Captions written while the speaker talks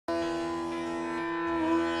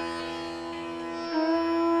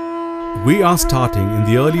We are starting in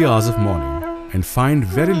the early hours of morning and find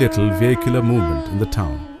very little vehicular movement in the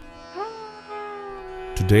town.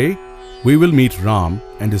 Today, we will meet Ram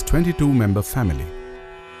and his 22-member family.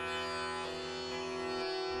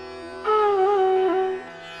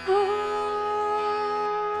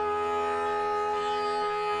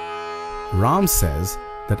 Ram says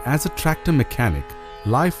that as a tractor mechanic,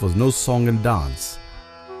 life was no song and dance.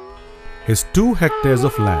 His 2 hectares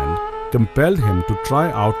of land compelled him to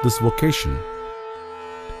try out this vocation.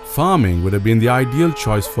 Farming would have been the ideal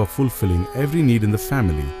choice for fulfilling every need in the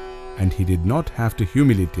family, and he did not have to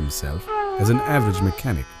humiliate himself as an average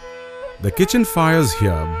mechanic. The kitchen fires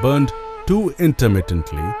here burned too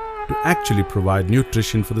intermittently to actually provide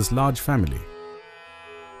nutrition for this large family.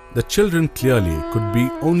 The children clearly could be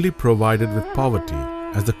only provided with poverty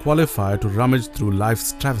as the qualifier to rummage through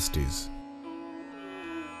life's travesties.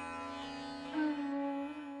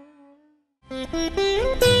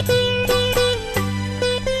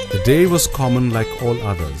 The day was common like all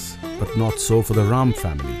others, but not so for the Ram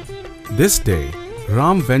family. This day,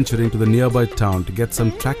 Ram venturing to the nearby town to get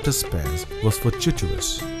some tractor spares was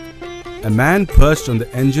fortuitous. A man perched on the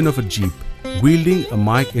engine of a jeep, wielding a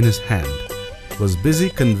mic in his hand, was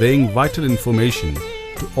busy conveying vital information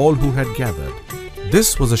to all who had gathered.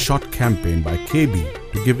 This was a short campaign by KB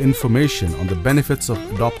to give information on the benefits of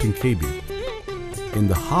adopting KB. In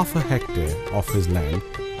the half a hectare of his land,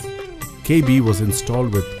 KB was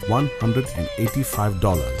installed with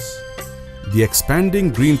 $185. The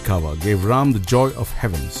expanding green cover gave Ram the joy of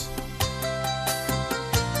heavens.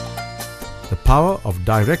 The power of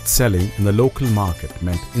direct selling in the local market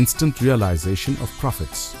meant instant realization of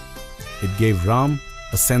profits. It gave Ram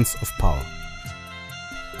a sense of power.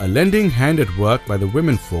 A lending hand at work by the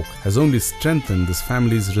womenfolk has only strengthened this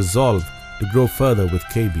family's resolve to grow further with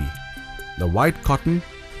KB. The white cotton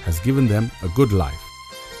has given them a good life.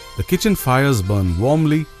 The kitchen fires burn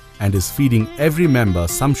warmly and is feeding every member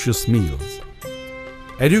sumptuous meals.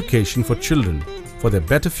 Education for children, for their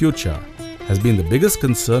better future, has been the biggest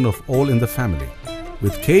concern of all in the family.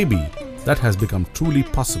 With KB, that has become truly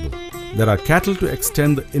possible. There are cattle to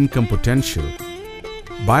extend the income potential.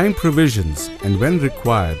 Buying provisions and when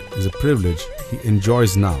required is a privilege he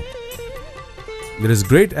enjoys now. There is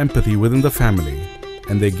great empathy within the family,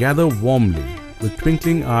 and they gather warmly with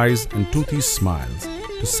twinkling eyes and toothy smiles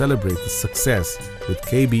to celebrate the success with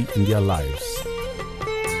KB in their lives.